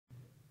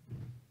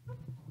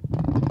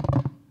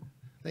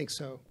Thanks.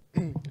 So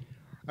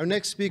our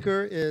next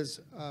speaker is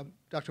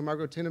Dr.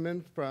 Margot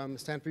Thieneman from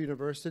Stanford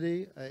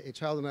University, a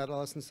child and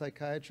adolescent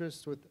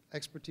psychiatrist with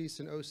expertise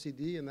in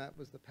OCD, and that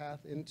was the path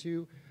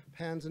into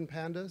PANS and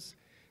PANDAS.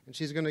 And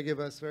she's going to give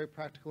us very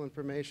practical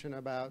information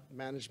about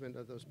management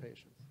of those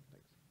patients.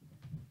 Thanks.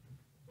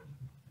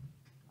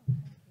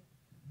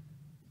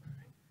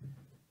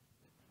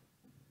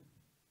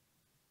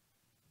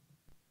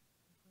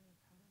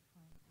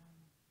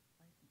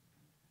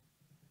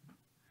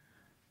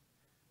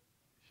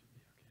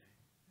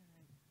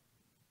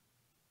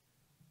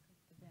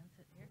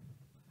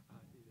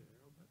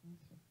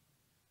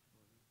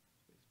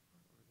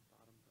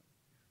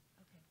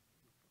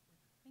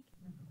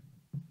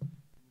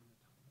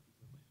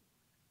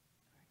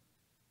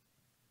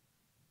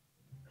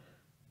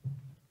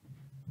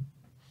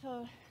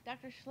 So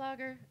Dr.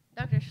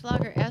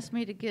 Schlager asked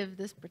me to give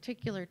this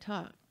particular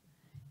talk,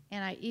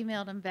 and I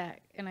emailed him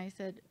back, and I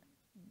said,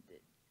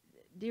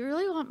 do you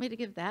really want me to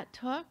give that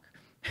talk?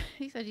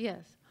 He said,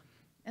 yes.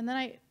 And then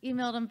I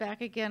emailed him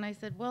back again. I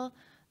said, well,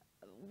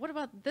 what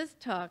about this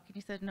talk? And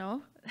he said,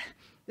 no,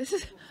 this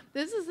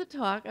is the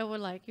talk I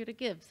would like you to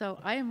give. So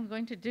I am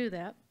going to do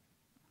that.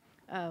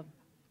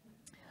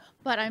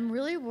 But I'm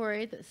really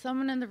worried that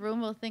someone in the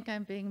room will think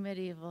I'm being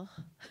medieval.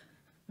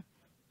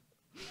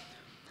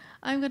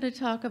 I'm going to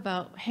talk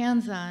about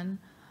hands-on,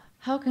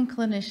 how can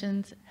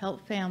clinicians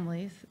help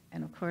families,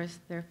 and of course,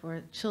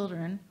 therefore,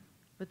 children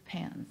with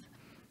PANS.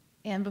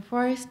 And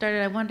before I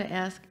started, I wanted to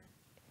ask,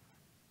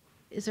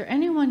 is there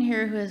anyone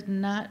here who has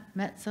not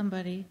met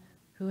somebody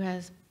who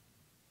has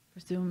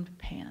presumed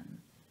PANS?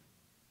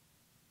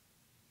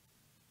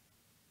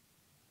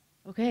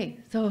 Okay,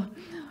 so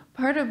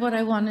part of what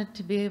I wanted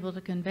to be able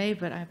to convey,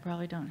 but I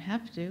probably don't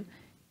have to,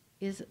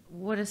 is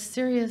what a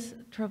serious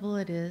trouble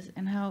it is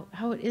and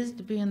how it is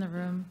to be in the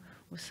room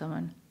with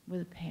someone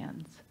with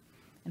PANS,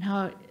 and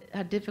how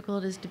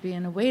difficult it is to be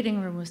in a waiting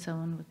room with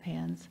someone with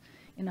PANS,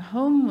 in a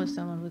home with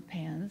someone with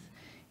PANS,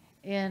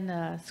 in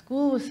a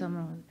school with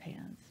someone with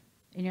PANS,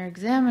 in your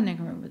examining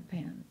room with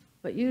PANS.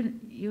 But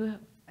you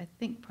I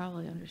think,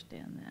 probably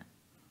understand that.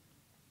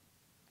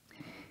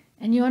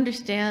 And you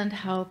understand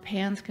how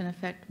PANS can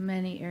affect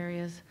many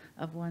areas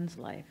of one's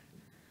life.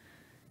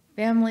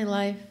 Family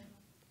life,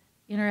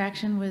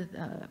 interaction with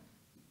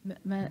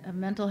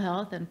mental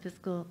health and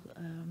physical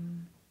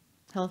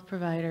health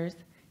providers,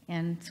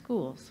 and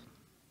schools.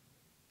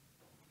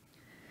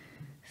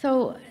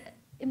 So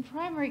in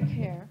primary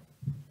care,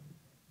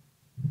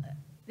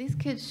 these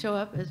kids show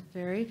up as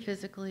very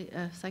physically,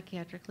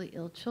 psychiatrically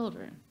ill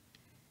children.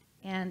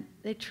 And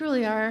they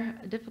truly are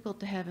difficult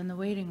to have in the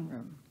waiting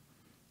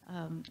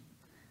room.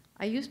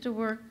 I used to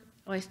work,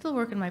 well, I still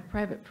work in my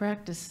private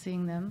practice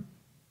seeing them,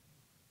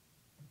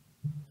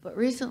 but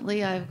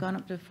recently I've gone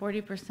up to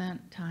 40%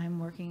 time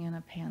working in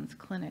a PANS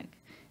clinic.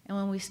 And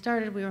when we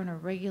started, we were in a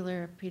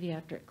regular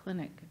pediatric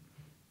clinic.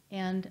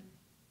 And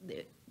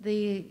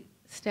the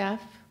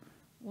staff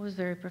was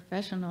very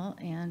professional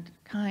and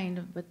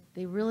kind, but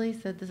they really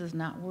said this is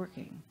not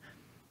working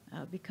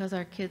because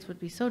our kids would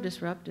be so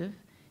disruptive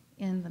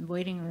in the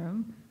waiting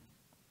room.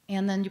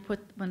 And then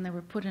when they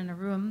were put in a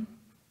room,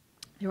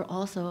 they were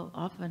also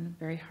often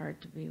very hard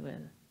to be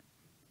with.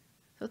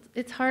 So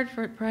it's hard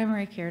for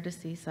primary care to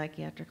see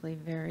psychiatrically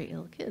very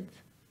ill kids.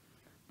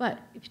 But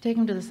if you take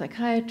them to the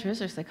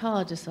psychiatrist or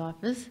psychologist's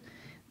office,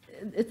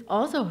 it's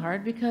also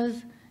hard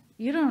because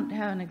you don't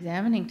have an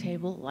examining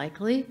table,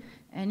 likely,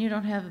 and you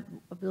don't have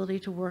ability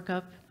to work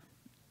up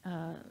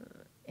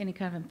any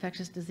kind of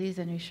infectious disease,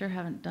 and you sure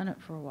haven't done it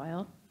for a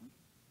while.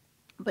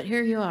 But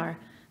here you are.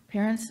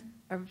 Parents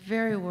are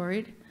very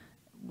worried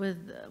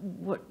with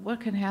what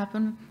can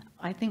happen.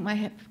 I think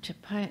my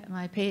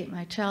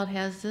child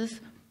has this,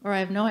 or I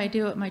have no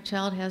idea what my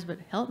child has, but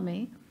help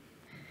me.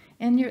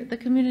 And the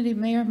community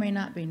may or may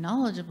not be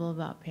knowledgeable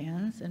about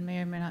PANS and may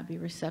or may not be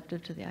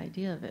receptive to the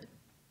idea of it.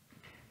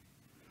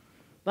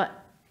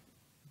 But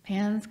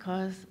PANS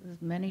causes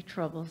many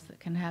troubles that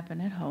can happen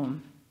at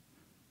home.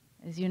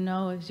 As you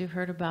know, as you've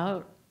heard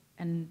about,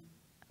 and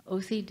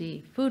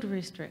OCD, food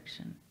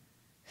restriction,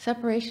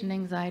 separation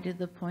anxiety to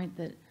the point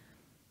that,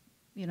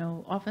 you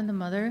know, often the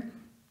mother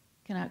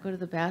cannot go to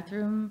the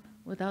bathroom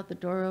without the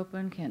door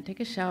open, can't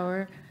take a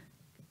shower,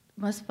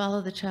 must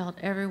follow the child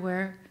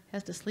everywhere,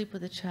 has to sleep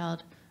with the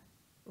child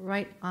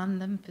right on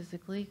them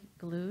physically,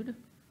 glued.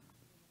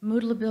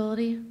 Mood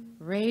lability,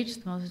 rage,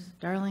 the most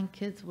darling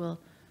kids will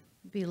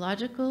be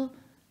logical,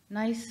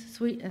 nice,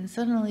 sweet, and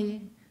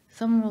suddenly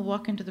someone will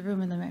walk into the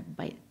room and they might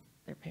bite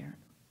their parent.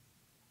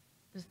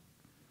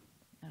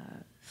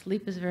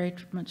 Sleep is very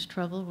much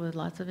trouble with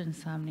lots of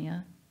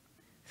insomnia.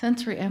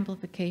 Sensory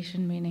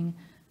amplification, meaning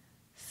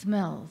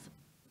smells,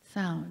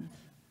 sounds,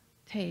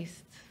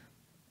 tastes,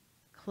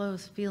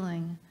 close,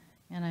 feeling,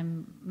 and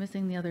I'm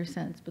missing the other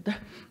sense, but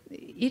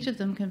each of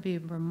them can be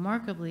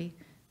remarkably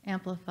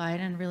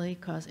amplified and really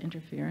cause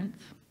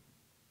interference.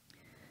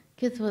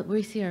 Kids, what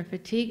we see, are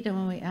fatigued, and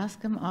when we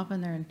ask them,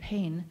 often they're in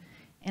pain,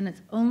 and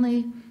it's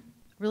only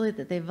really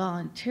that they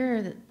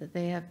volunteer that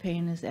they have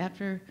pain is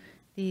after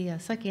the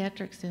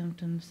psychiatric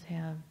symptoms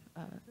have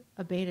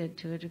abated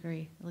to a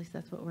degree. At least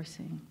that's what we're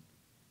seeing.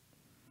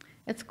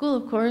 At school,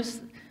 of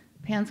course,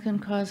 PANS can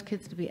cause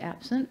kids to be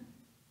absent.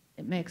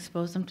 It may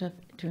expose them to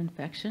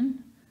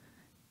infection.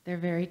 They're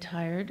very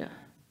tired.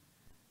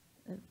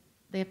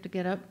 They have to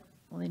get up.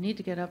 Well, they need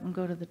to get up and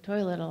go to the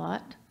toilet a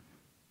lot.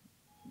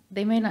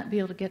 They may not be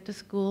able to get to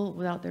school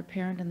without their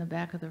parent in the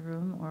back of the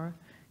room or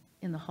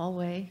in the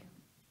hallway.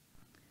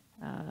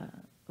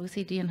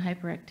 OCD and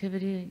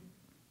hyperactivity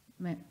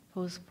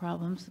pose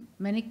problems.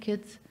 Many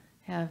kids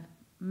have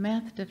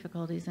math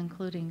difficulties,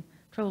 including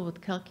trouble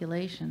with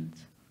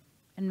calculations,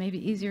 and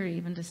maybe easier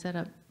even to set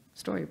up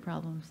story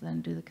problems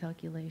than do the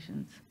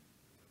calculations.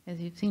 As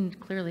you've seen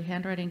clearly,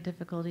 handwriting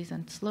difficulties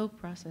and slow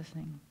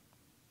processing.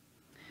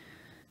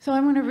 So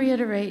I'm going to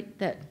reiterate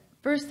that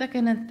first,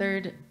 second, and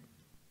third,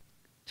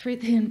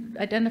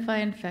 identify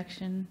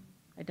infection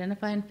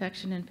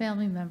in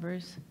family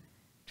members,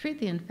 treat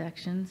the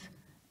infections,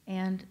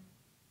 and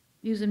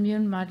use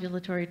immune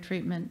modulatory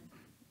treatment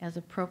as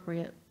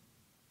appropriate.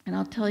 And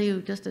I'll tell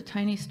you just a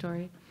tiny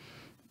story.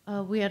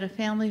 We had a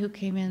family who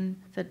came in,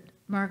 said,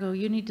 Margot,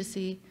 you need to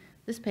see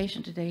this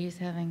patient today. He's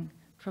having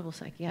trouble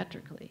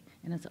psychiatrically,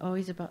 and it's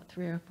always about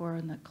 3 or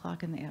 4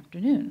 o'clock in the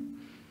afternoon.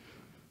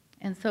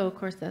 And so, of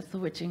course, that's the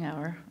witching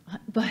hour.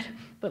 But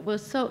what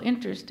was so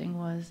interesting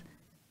was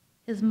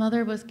his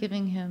mother was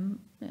giving him,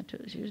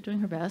 she was doing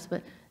her best,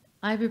 but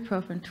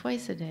ibuprofen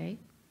twice a day.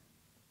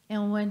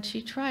 And when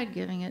she tried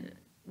giving it,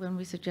 when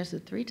we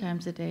suggested 3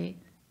 times a day,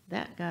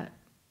 that got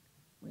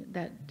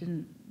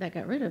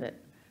rid of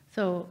it.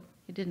 So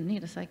he didn't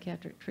need a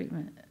psychiatric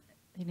treatment.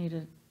 He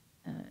needed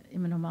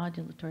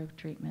immunomodulatory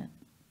treatment.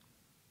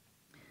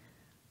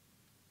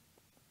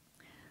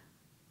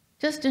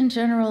 Just in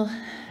general,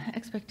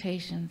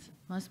 expectations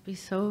must be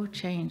so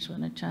changed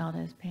when a child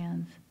has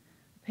PANS.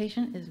 The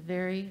patient is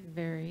very,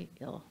 very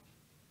ill.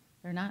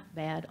 They're not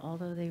bad,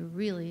 although they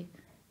really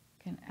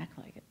can act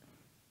like it.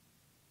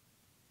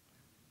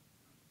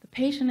 The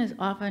patient is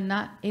often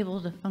not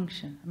able to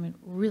function. I mean,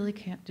 really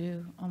can't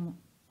do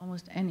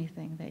almost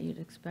anything that you'd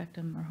expect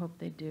them or hope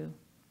they do.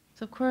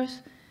 So, of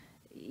course,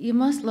 you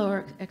must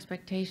lower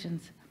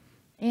expectations.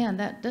 And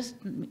that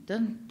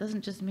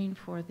doesn't just mean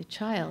for the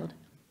child.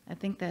 I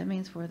think that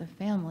means for the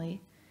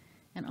family,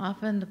 and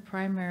often the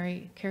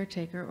primary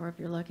caretaker, or if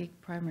you're lucky,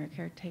 primary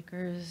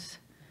caretakers,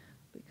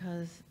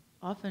 because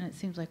often it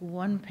seems like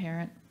one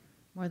parent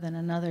more than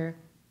another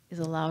is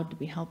allowed to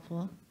be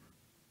helpful.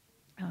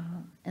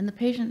 And the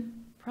patient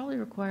probably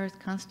requires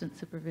constant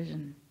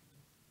supervision.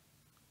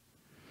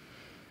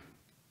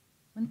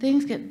 When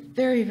things get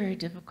very, very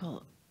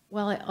difficult,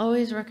 while I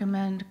always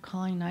recommend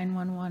calling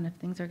 911 if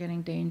things are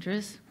getting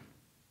dangerous,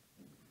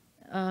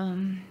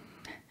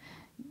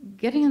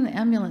 getting in the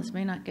ambulance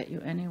may not get you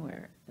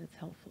anywhere that's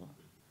helpful.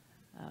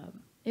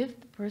 If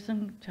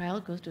the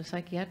child goes to a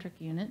psychiatric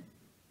unit,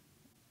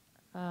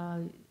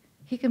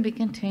 he can be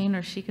contained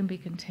or she can be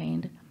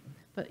contained.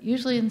 But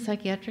usually in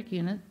psychiatric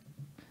units,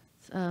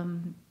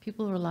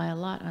 people rely a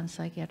lot on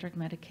psychiatric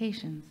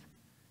medications,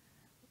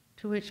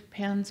 to which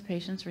PANS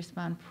patients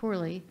respond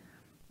poorly,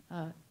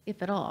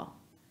 if at all.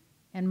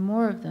 And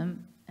more of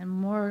them, and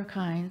more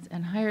kinds,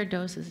 and higher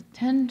doses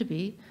tend to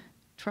be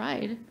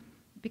tried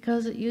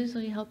because it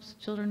usually helps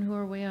children who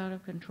are way out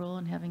of control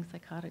and having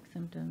psychotic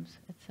symptoms,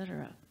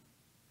 etc.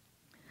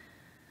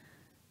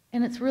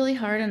 And it's really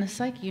hard in a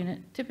psych unit.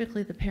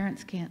 Typically, the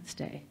parents can't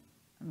stay.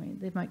 I mean,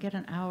 they might get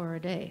an hour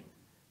a day.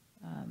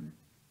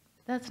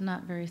 That's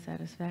not very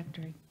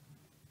satisfactory.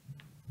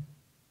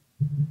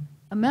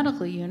 A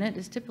medical unit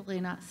is typically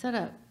not set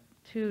up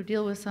to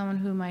deal with someone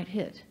who might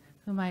hit,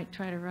 who might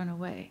try to run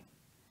away.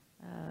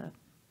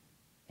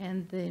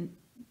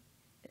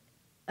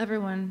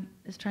 Everyone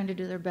is trying to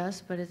do their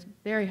best, but it's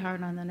very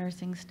hard on the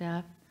nursing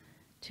staff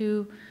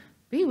to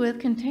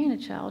contain a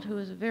child who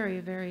is very,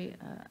 very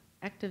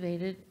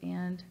activated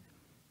and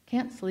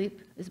can't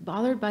sleep, is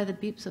bothered by the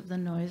beeps of the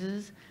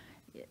noises,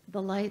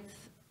 the lights,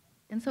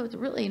 and so it's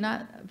really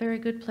not a very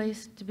good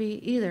place to be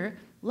either.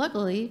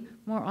 Luckily,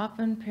 more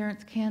often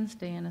parents can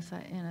stay in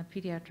a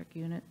pediatric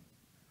unit.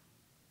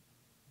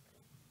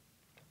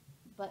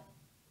 But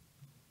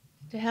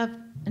to have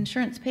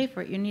insurance pay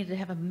for it, you need to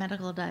have a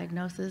medical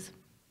diagnosis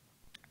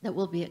that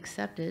will be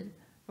accepted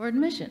for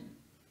admission.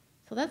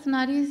 So that's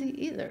not easy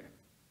either.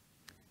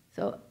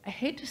 So I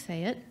hate to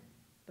say it,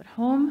 but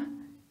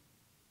home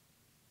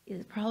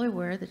is probably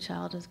where the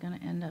child is going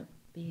to end up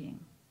being,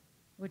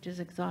 which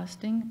is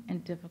exhausting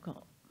and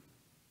difficult.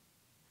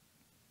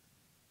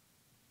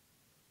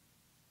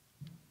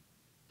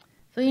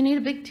 So you need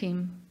a big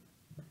team.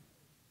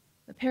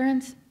 The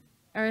parents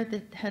are at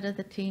the head of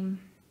the team.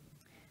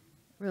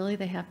 Really,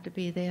 they have to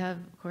be. They have,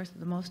 of course,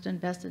 the most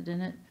invested in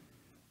it.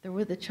 They're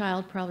with the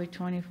child probably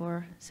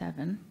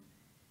 24/7.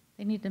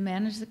 They need to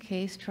manage the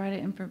case, try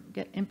to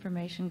get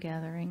information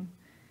gathering.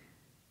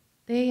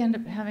 They end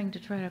up having to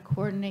try to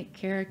coordinate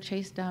care,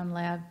 chase down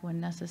lab when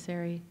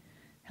necessary,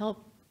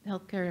 help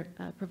healthcare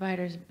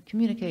providers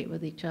communicate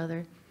with each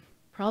other.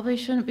 Probably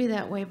shouldn't be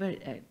that way, but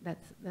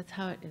that's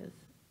how it is.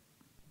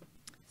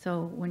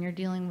 So when you're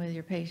dealing with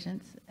your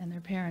patients and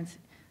their parents,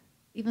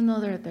 even though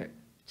they're at their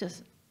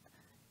just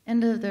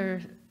end of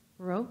their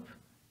rope,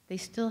 they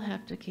still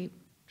have to keep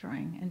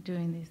trying and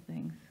doing these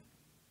things.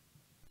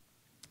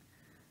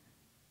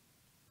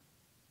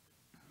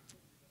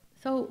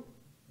 So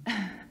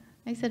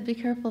I said, be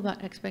careful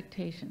about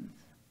expectations.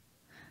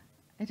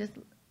 I just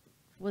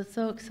was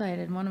so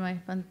excited. One of my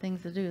fun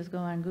things to do is go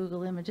on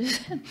Google Images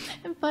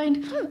and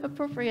find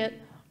appropriate,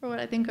 or what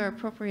I think are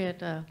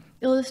appropriate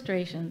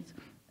illustrations.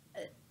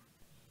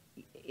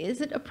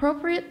 Is it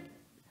appropriate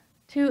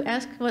to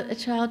ask what a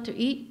child to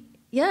eat?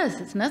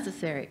 Yes, it's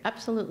necessary.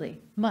 Absolutely.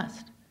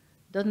 Must.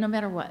 Doesn't no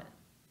matter what.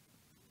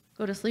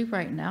 Go to sleep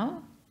right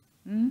now?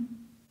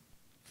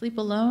 Sleep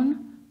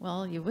alone?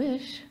 Well, you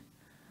wish.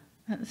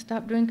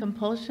 Stop doing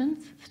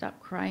compulsions? Stop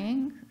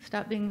crying?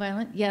 Stop being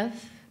violent?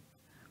 Yes.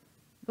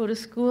 Go to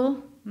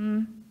school?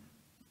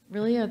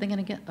 Really? Are they going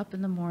to get up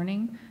in the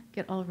morning,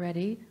 get all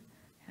ready,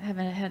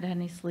 haven't had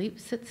any sleep,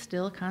 sit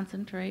still,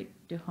 concentrate,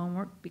 do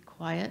homework, be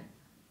quiet,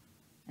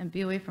 and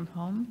be away from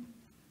home?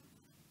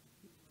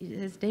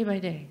 It's day by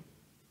day.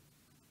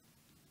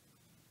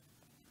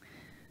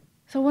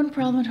 So one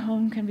problem at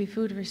home can be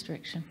food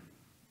restriction.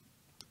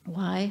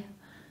 Why?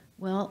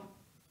 Well,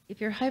 if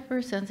you're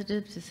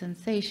hypersensitive to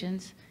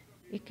sensations,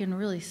 it can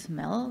really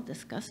smell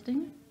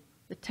disgusting.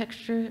 The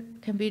texture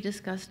can be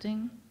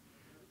disgusting.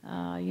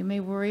 You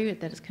may worry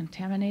that it's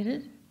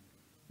contaminated.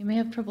 You may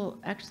have trouble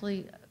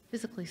actually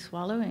physically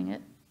swallowing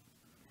it.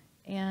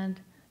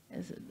 And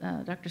as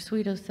Dr.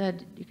 Sweeto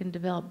said, you can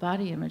develop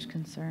body image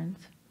concerns.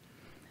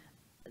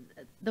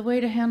 The way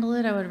to handle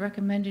it, I would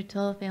recommend you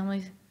tell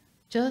families,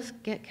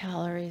 just get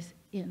calories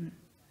in,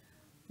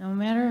 no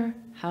matter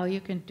how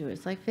you can do it.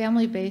 It's like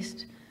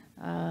family-based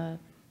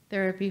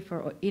therapy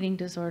for eating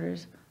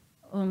disorders,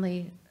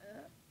 only,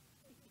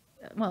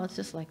 well, it's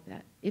just like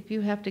that. If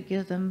you have to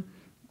give them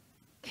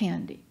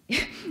candy,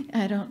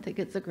 I don't think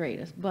it's the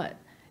greatest, but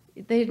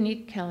they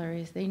need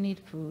calories, they need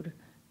food.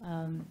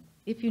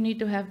 If you need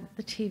to have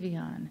the TV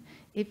on,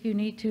 if you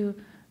need to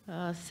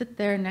sit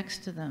there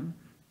next to them,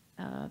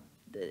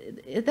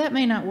 that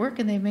may not work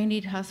and they may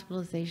need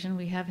hospitalization.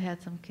 We have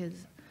had some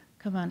kids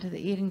come onto the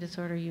eating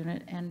disorder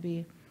unit and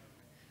be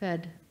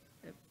fed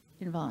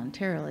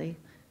involuntarily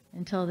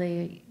until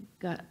they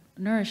got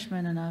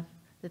nourishment enough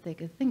that they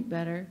could think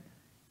better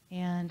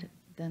and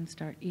then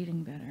start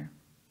eating better.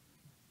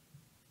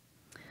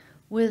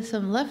 With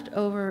some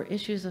leftover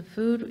issues of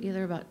food,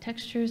 either about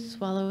textures,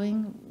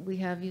 swallowing, we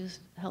have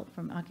used help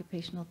from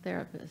occupational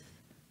therapists.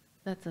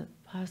 That's a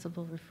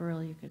possible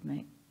referral you could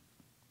make.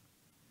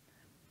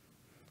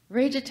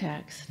 Rage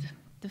attacks,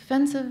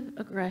 defensive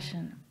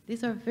aggression.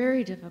 These are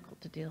very difficult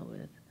to deal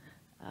with.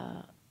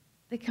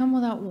 They come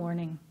without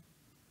warning.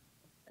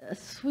 A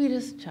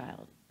sweetest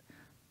child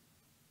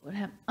would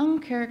have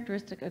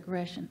uncharacteristic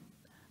aggression.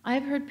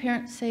 I've heard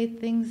parents say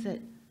things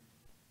that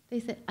they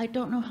say, I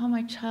don't know how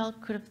my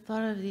child could have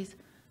thought of these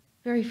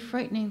very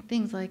frightening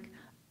things like,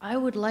 I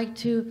would like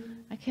to,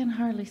 I can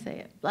hardly say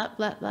it, blah,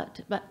 blah, blah,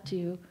 to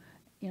you,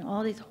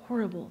 all these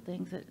horrible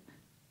things that,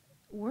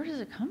 where does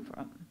it come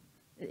from?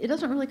 It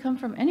doesn't really come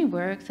from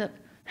anywhere except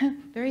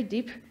very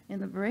deep in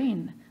the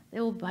brain.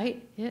 They will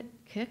bite, hit,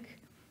 kick.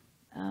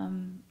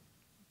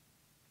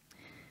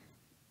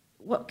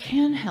 What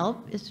can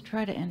help is to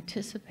try to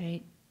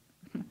anticipate,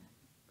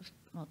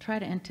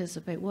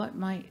 what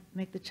might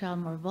make the child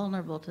more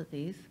vulnerable to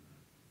these.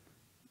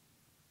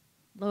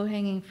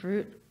 Low-hanging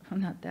fruit,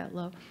 not that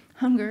low,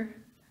 hunger,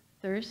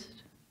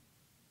 thirst,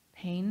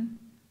 pain,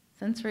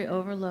 sensory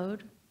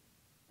overload,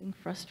 being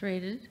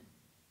frustrated,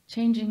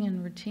 changing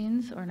in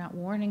routines or not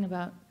warning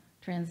about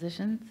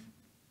transitions,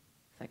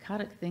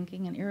 psychotic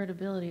thinking and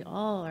irritability,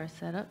 all are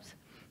setups.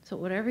 So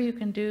whatever you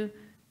can do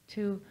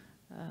to,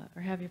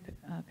 or have your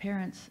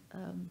parents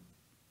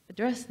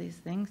address these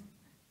things,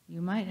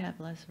 you might have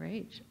less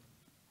rage.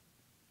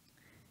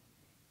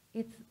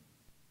 It's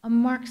a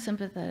marked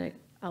sympathetic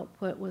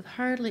output with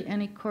hardly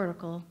any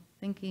cortical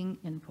thinking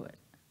input.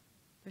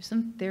 There's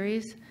some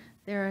theories.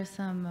 There are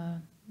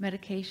some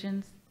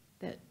medications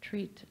that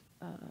treat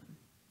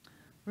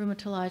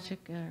rheumatologic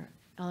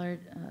or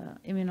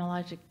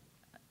immunologic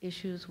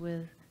issues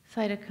with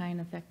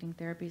cytokine affecting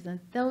therapies, and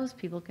those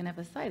people can have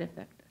a side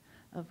effect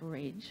of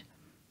rage.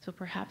 So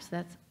perhaps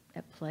that's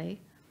at play.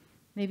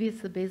 Maybe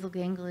it's the basal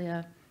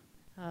ganglia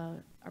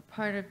are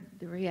part of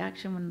the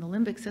reaction when the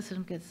limbic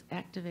system gets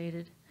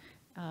activated,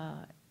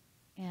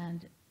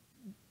 and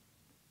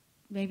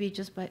maybe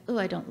just by, oh,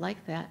 I don't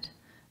like that,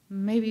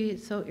 maybe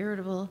it's so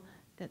irritable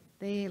that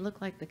they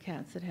look like the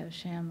cats that have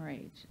sham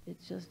rage.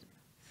 It's just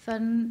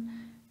sudden.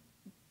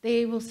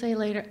 They will say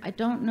later, I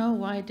don't know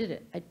why I did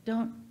it. I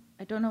don't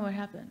know what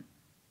happened.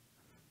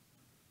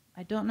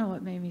 I don't know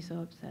what made me so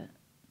upset.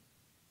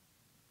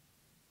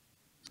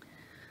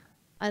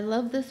 I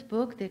love this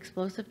book, The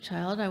Explosive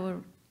Child. I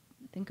would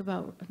think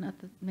about, not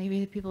that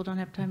maybe people don't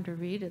have time to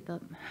read it,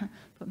 but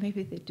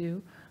maybe they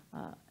do.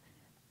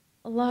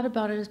 A lot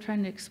about it is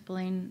trying to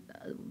explain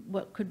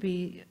what could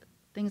be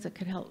things that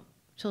could help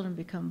children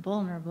become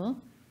vulnerable.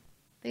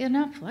 They are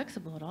not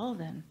flexible at all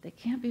then. They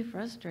can't be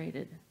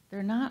frustrated.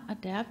 They're not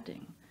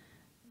adapting.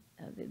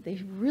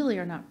 They really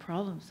are not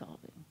problem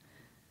solving.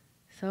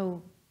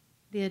 So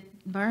the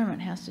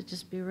environment has to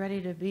just be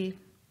ready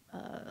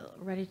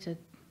to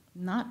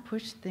not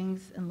push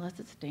things unless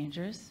it's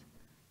dangerous,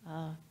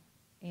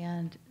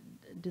 and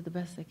do the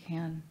best they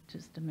can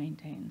just to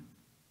maintain.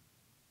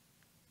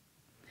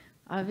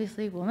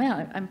 Obviously, well,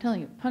 now I'm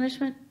telling you,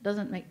 punishment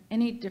doesn't make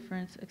any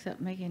difference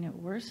except making it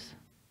worse.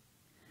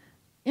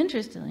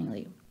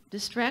 Interestingly,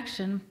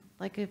 distraction,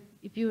 like if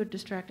you would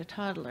distract a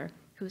toddler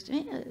who's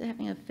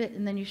having a fit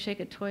and then you shake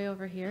a toy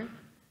over here,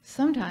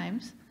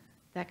 sometimes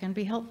that can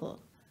be helpful.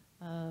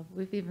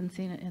 We've even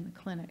seen it in the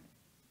clinic.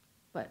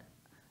 But,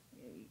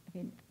 I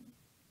mean,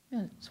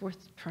 it's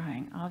worth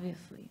trying,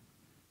 obviously.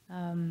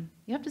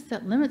 You have to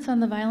set limits on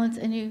the violence,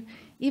 and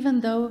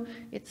even though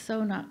it's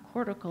so not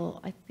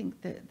cortical, I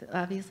think that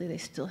obviously they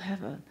still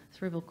have a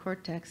cerebral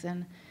cortex,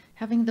 and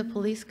having the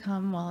police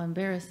come while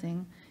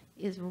embarrassing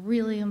is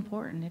really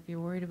important if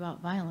you're worried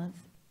about violence.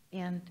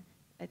 And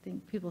I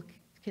think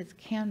kids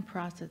can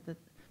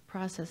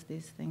process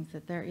these things,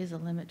 that there is a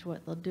limit to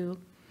what they'll do.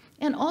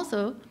 And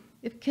also,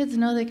 if kids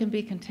know they can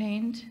be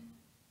contained,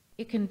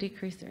 it can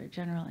decrease their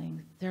general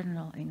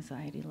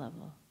anxiety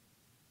level.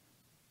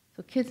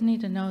 So kids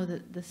need to know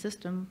that the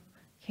system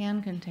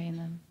can contain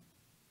them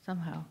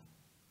somehow.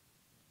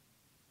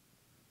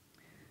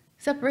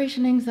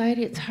 Separation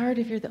anxiety, it's hard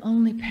if you're the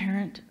only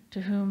parent to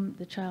whom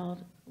the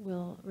child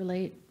will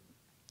relate.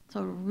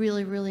 So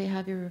really, really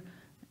have your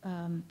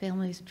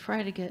families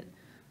try to get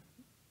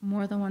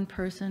more than one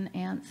person,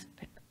 aunts,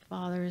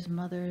 fathers,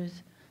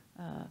 mothers,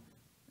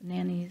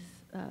 nannies,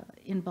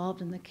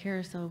 involved in the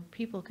care so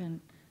people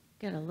can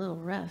get a little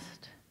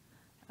rest.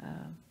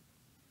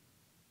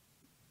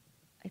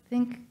 I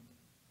think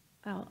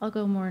I'll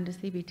go more into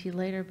CBT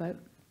later, but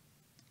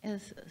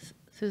as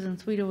Susan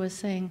Sweeto was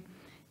saying,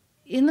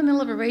 in the middle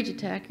of a rage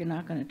attack, you're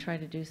not going to try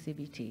to do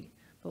CBT.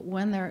 But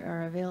when there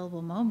are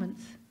available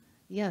moments,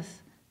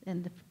 yes,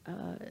 and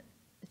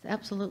it's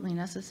absolutely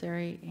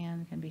necessary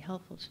and can be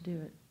helpful to do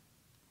it.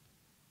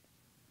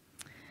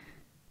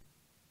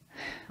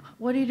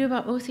 What do you do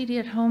about OCD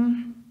at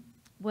home?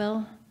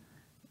 Well,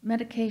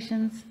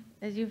 medications,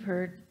 as you've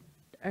heard,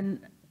 in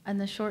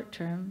the short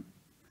term,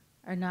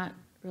 are not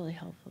really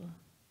helpful.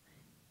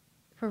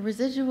 For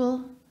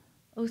residual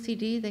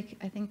OCD,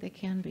 I think they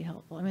can be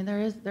helpful. I mean,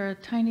 there are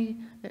tiny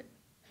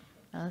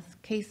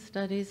case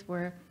studies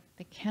where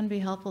they can be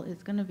helpful.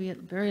 It's going to be at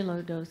very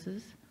low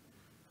doses.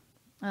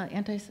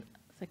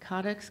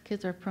 Antipsychotics,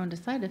 kids are prone to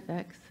side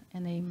effects,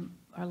 and they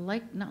are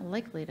not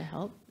likely to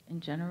help in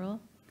general.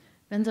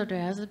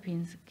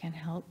 Benzodiazepines can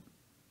help.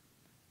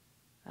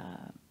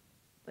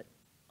 But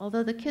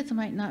although the kids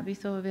might not be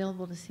so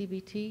available to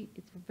CBT,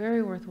 it's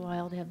very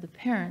worthwhile to have the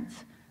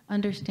parents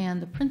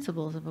understand the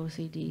principles of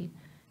OCD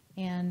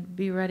and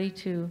be ready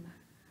to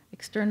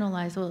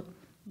externalize, well,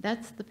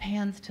 that's the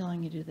PANS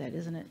telling you to do that,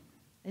 isn't it?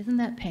 Isn't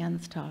that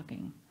PANS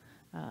talking?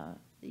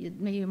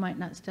 Maybe you might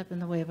not step in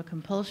the way of a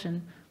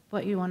compulsion,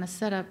 but you want to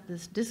set up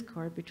this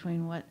discord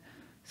between what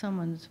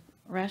someone's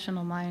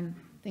rational mind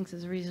thinks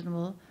is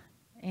reasonable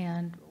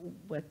and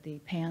what the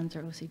PANS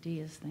or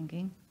OCD is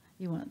thinking.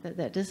 You want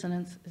that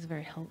dissonance is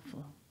very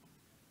helpful.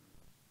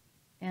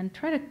 And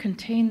try to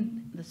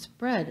contain the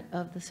spread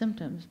of the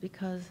symptoms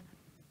because,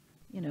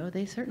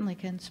 they certainly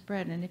can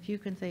spread. And if you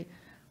can say,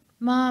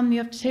 Mom, you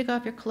have to take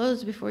off your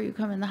clothes before you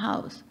come in the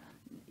house.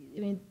 I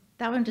mean,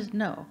 that one just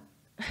no.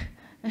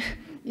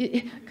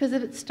 Because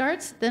if it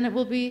starts, then it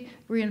will be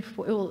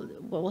reinforced.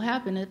 What will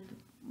happen,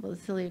 well, a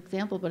silly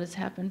example, but it's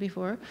happened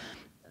before.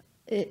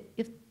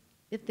 If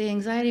the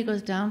anxiety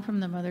goes down from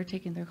the mother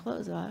taking their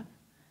clothes off,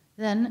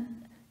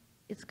 then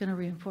it's going to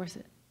reinforce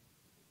it.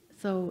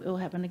 So it will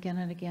happen again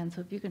and again.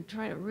 So if you can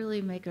try to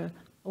really make a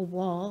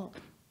wall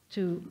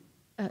to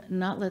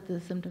not let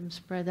the symptoms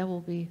spread, that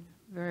will be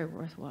very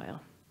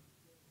worthwhile.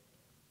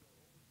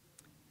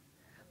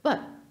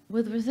 But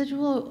with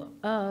residual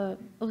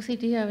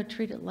OCD, I would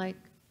treat it like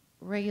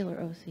regular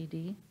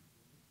OCD.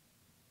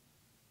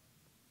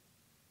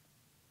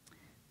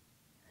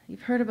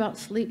 You've heard about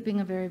sleep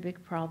being a very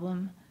big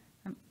problem.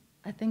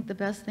 I think the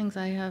best things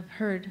I have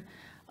heard,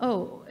 I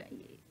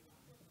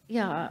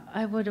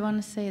would want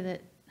to say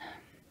that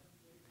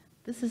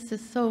this is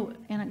just so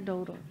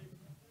anecdotal.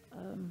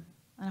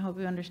 I hope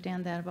you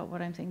understand that about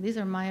what I'm saying. These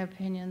are my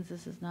opinions.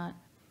 This is not,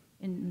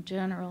 in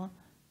general,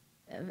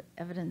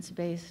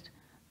 evidence-based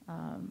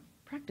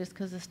practice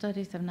because the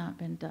studies have not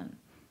been done.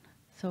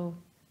 So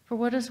for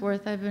what it's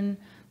worth, I've been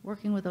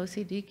working with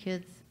OCD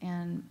kids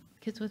and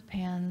kids with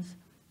PANS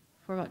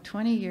for about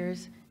 20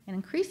 years, and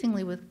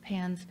increasingly with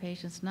PANS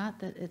patients, not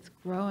that it's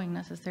growing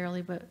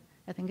necessarily, but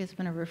I think it's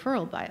been a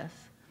referral bias.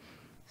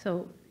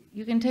 So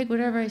you can take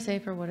whatever I say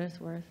for what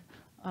it's worth.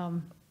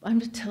 I'm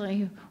just telling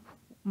you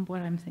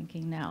what I'm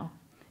thinking now.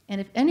 And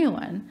if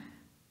anyone,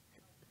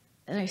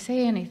 and I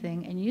say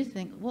anything, and you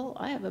think, well,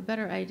 I have a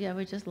better idea, I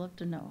would just love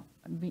to know.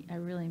 I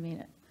really mean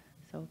it.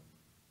 So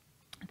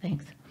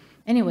thanks.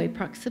 Anyway,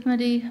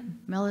 proximity,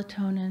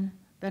 melatonin,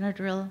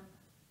 Benadryl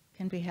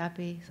can be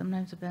happy.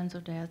 Sometimes a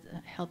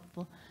benzodiazepine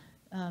helpful.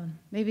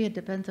 Maybe a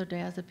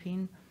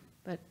benzodiazepine,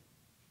 but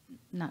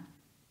not,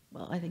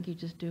 well, I think you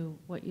just do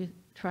what you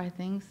try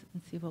things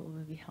and see what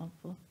would be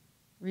helpful,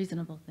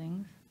 reasonable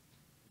things.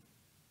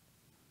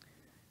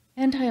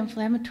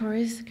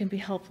 Anti-inflammatories can be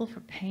helpful for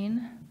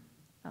pain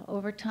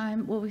over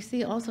time. Well, we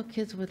see also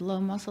kids with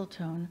low muscle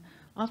tone.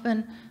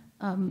 Often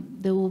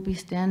they will be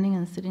standing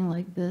and sitting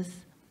like this,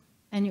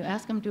 and you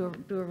ask them to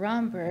do a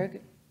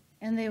Romberg,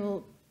 and they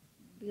will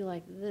be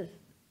like this.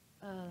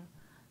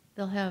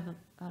 They'll have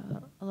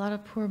a lot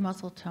of poor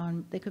muscle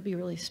tone. They could be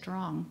really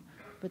strong,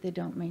 but they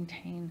don't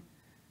maintain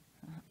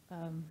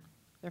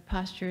their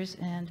postures,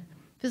 and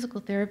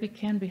physical therapy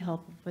can be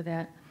helpful for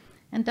that.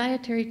 And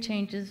dietary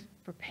changes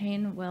for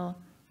pain, well,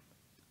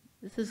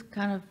 this is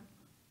kind of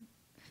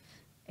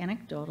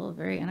anecdotal,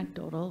 very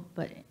anecdotal,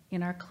 but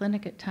in our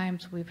clinic at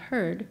times we've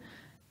heard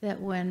that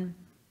when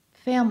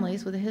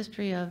families with a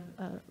history of,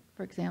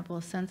 for example,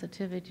 a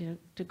sensitivity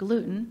to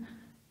gluten,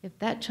 if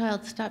that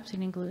child stops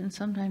eating gluten,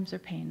 sometimes their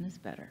pain is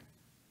better.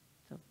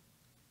 So,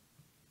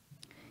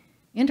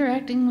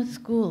 interacting with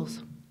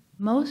schools.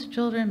 Most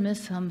children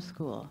miss some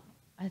school.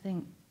 I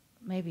think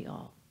maybe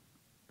all,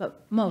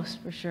 but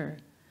most for sure.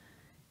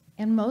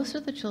 And most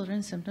of the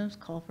children's symptoms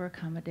call for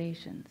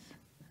accommodations.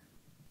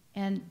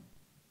 And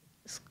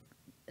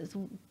as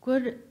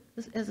good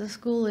as a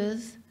school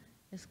is,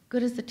 as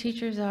good as the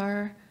teachers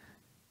are,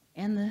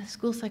 and the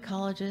school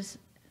psychologists,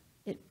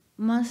 it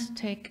must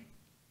take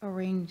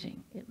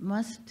arranging. It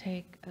must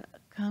take a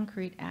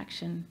concrete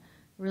action,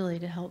 really,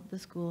 to help the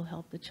school,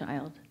 help the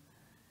child.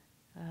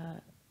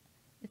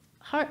 It's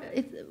hard.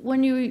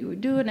 When you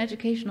do an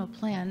educational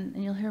plan,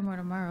 and you'll hear more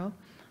tomorrow,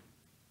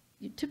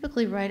 you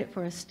typically write it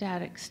for a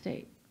static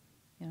state,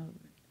 you know,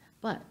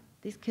 but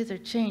these kids are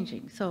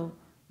changing. So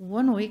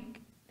one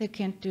week they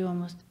can't do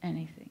almost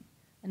anything.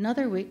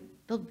 Another week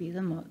they'll be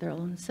their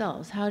own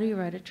selves. How do you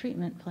write a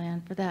treatment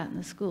plan for that in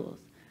the schools?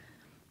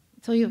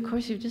 So of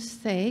course you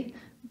just say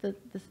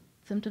that the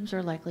symptoms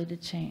are likely to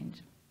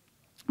change,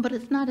 but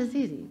it's not as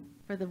easy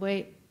for the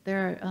way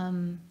they're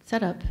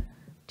set up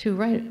to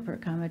write for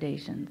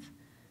accommodations.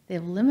 They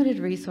have limited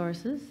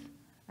resources.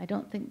 I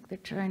don't think they're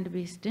trying to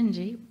be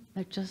stingy.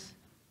 They're just,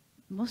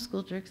 most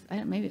school districts,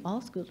 maybe all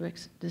school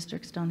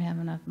districts don't have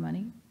enough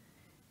money.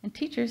 And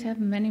teachers have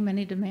many,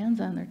 many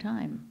demands on their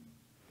time.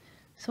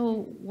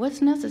 So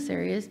what's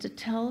necessary is to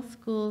tell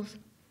schools,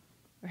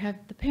 or have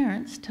the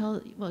parents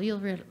tell, well, you'll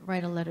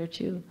write a letter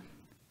to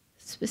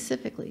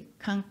specifically,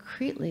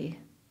 concretely,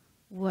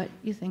 what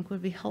you think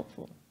would be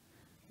helpful.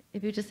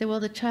 If you just say, well,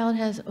 the child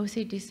has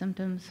OCD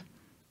symptoms,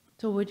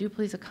 so would you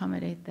please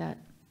accommodate that?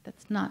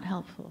 That's not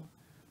helpful.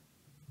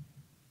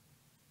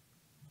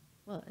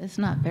 Well, it's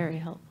not very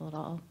helpful at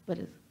all, but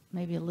it's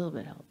maybe a little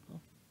bit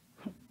helpful.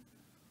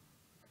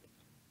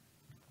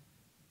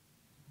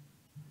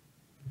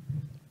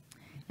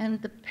 And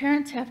the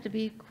parents have to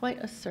be quite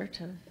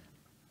assertive.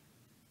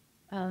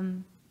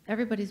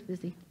 Everybody's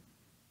busy.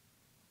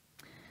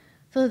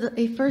 So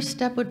a first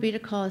step would be to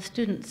call a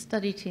student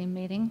study team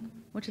meeting,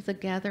 which is a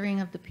gathering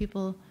of the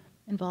people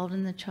involved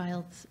in the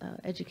child's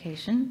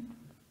education.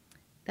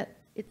 That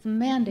it's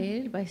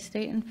mandated by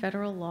state and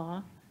federal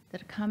law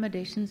that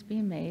accommodations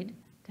be made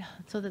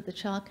so that the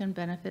child can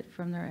benefit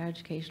from their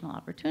educational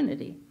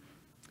opportunity.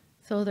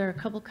 So there are a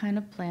couple kind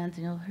of plans,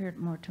 and you'll hear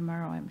more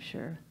tomorrow, I'm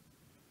sure.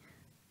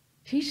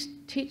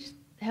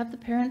 Have the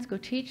parents go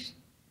teach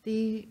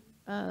the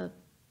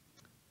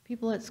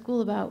people at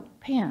school about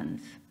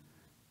PANS.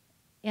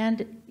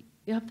 And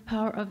you have the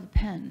power of the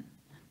pen.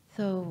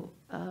 So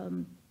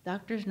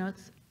doctor's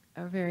notes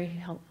are very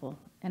helpful.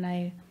 And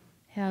I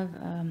have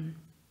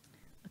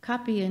a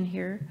copy in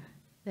here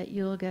that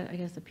you'll get, I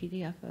guess, a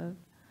PDF of.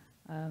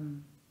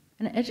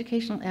 And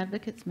educational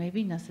advocates may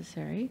be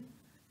necessary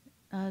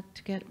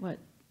to get what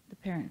the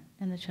parent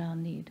and the child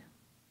need.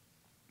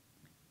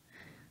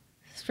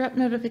 Strep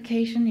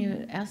notification,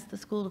 you ask the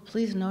school to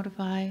please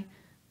notify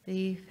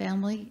the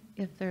family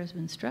if there's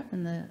been strep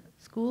in the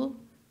school.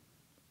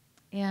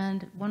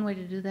 And one way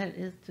to do that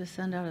is to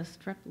send out a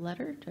strep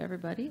letter to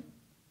everybody.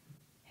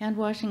 Hand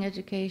washing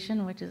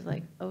education, which is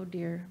like, oh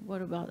dear,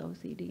 what about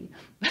OCD?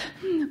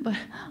 But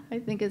I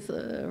think it's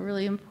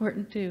really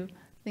important to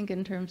think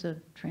in terms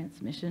of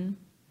transmission.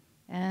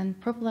 And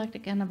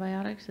prophylactic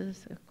antibiotics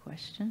is a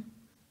question.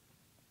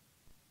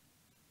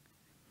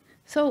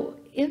 So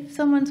if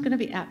someone's going to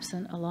be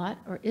absent a lot,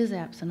 or is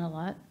absent a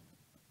lot,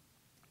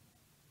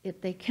 if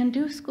they can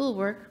do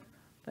schoolwork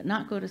but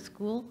not go to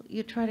school,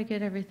 you try to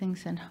get everything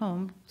sent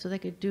home so they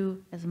could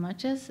do as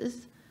much as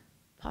is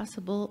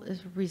possible,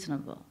 is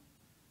reasonable.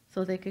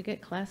 So they could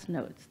get class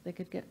notes, they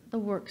could get the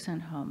work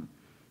sent home,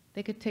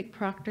 they could take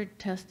proctored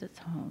tests at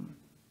home.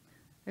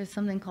 There's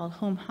something called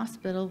home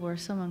hospital where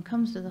someone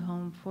comes to the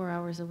home 4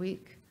 hours a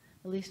week,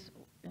 at least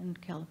in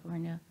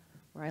California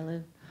where I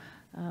live,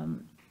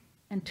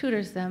 and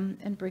tutors them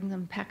and bring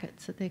them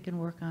packets that they can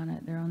work on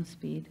at their own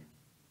speed.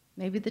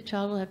 Maybe the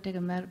child will have to take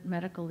a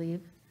medical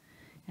leave.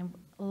 And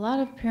a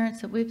lot of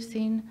parents that we've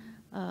seen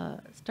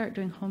start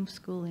doing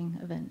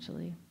homeschooling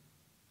eventually.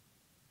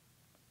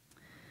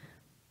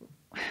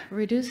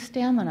 Reduced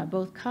stamina,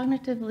 both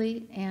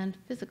cognitively and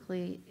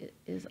physically,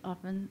 is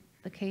often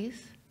the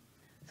case.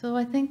 So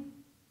I think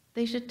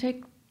they should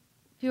take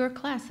fewer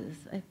classes.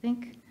 I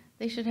think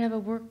they should have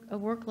a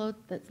workload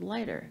that's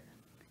lighter.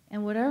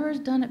 And whatever's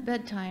done at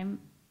bedtime,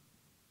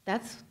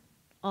 that's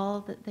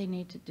all that they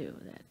need to do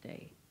that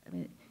day. I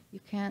mean, you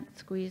can't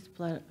squeeze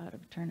blood out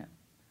of a turnip.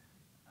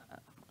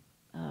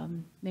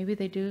 Maybe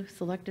they do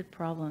selected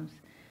problems.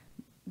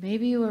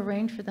 Maybe you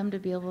arrange for them to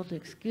be able to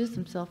excuse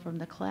themselves from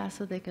the class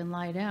so they can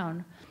lie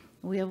down.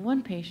 We have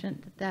one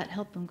patient that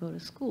helped them go to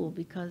school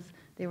because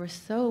they were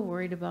so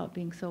worried about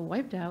being so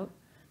wiped out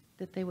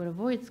that they would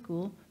avoid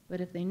school,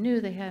 but if they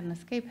knew they had an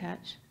escape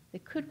hatch, they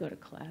could go to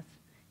class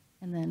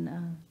and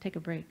then take a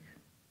break.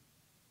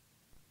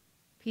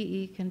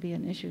 PE can be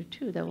an issue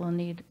too that will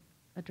need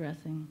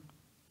addressing.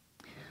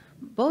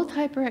 Both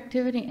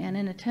hyperactivity and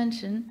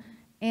inattention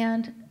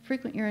and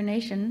frequent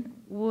urination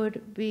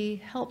would be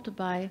helped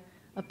by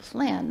a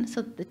plan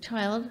so that the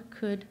child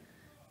could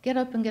get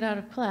up and get out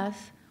of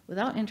class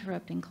without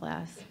interrupting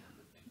class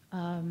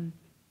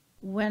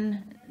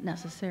when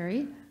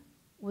necessary,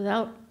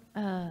 without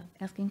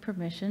asking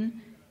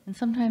permission. And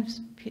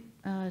sometimes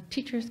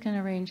teachers can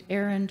arrange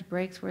errand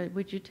breaks where,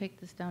 would you take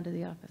this down to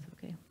the office?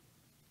 Okay.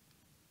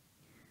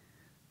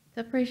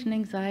 Separation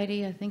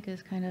anxiety, I think,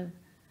 is kind of,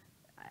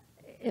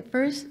 at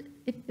first,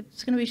 if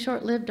it's going to be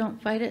short-lived,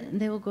 don't fight it, and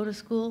they will go to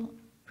school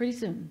pretty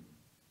soon.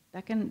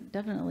 That can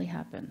definitely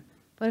happen.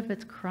 But if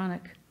it's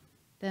chronic,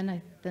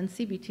 then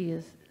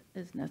CBT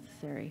is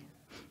necessary.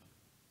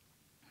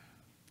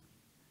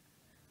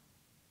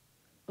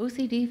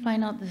 OCD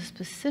find out the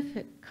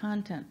specific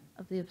content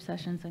of the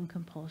obsessions and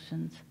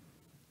compulsions.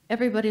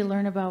 Everybody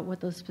learn about what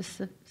those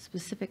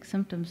specific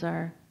symptoms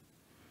are.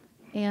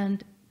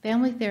 And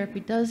family therapy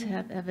does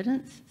have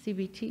evidence,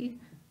 CBT,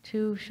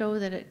 to show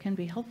that it can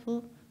be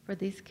helpful for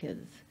these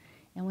kids.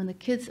 And when the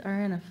kids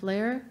are in a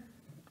flare,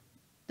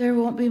 there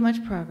won't be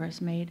much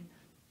progress made.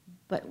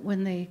 But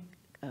when they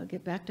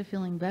get back to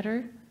feeling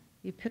better,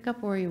 you pick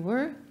up where you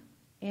were,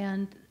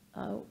 and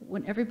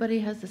when everybody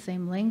has the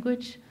same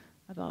language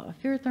about a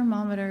fear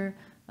thermometer,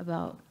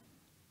 about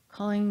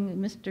calling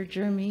Mr.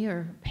 Jeremy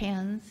or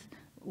Pans,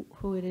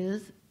 who it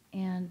is,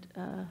 and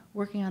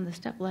working on the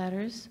step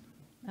ladders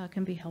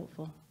can be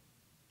helpful.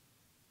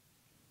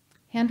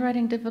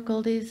 Handwriting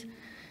difficulties,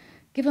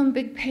 give them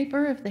big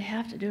paper if they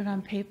have to do it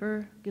on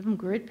paper. Give them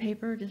grid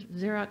paper, just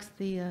Xerox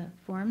the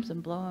forms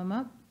and blow them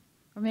up.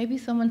 Or maybe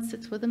someone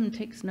sits with them and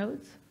takes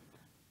notes.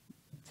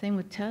 Same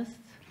with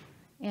tests.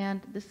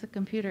 And this is a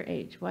computer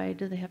age. Why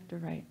do they have to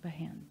write by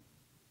hand?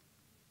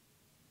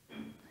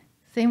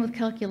 Same with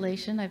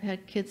calculation. I've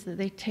had kids that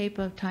they tape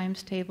a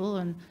times table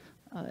and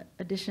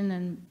addition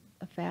and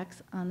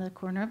facts on the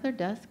corner of their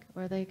desk,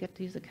 or they get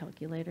to use a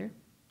calculator.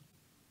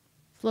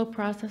 Slow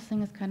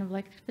processing is kind of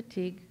like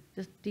fatigue,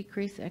 just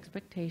decrease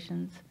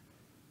expectations.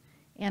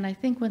 And I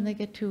think when they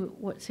get to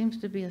what seems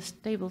to be a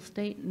stable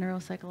state,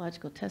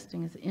 neuropsychological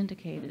testing is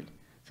indicated.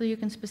 So you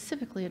can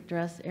specifically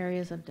address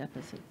areas of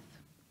deficits.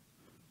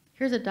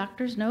 Here's a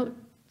doctor's note,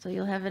 so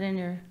you'll have it in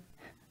your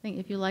thing.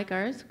 If you like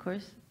ours, of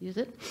course, use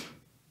it.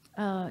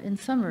 In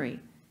summary,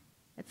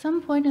 at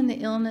some point in the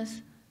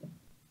illness,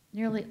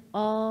 nearly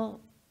all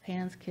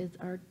PANS kids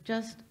are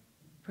just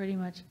pretty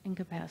much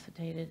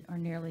incapacitated, or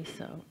nearly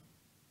so.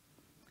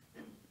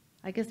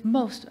 I guess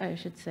most, I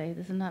should say,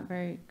 this is not a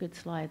very good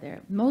slide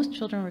there. Most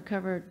children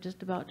recover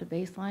just about to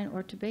baseline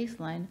or to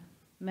baseline.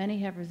 Many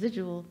have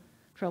residual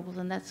troubles,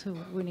 and that's who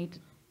we need to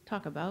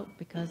talk about,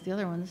 because the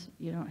other ones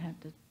you don't have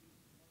to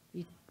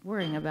be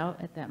worrying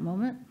about at that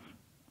moment.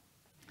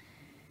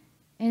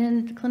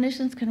 And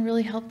clinicians can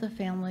really help the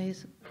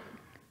families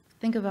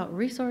think about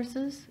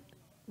resources,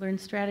 learn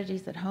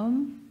strategies at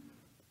home,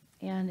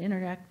 and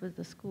interact with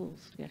the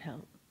schools to get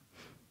help.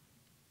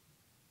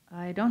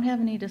 I don't have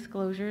any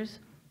disclosures.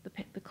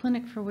 The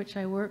clinic for which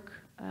I work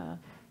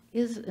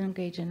is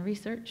engaged in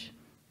research,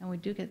 and we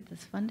do get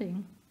this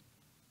funding.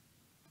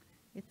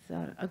 It's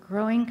a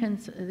growing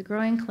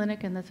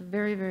clinic, and that's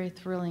very, very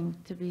thrilling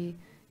to be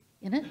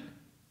in it,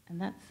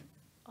 and that's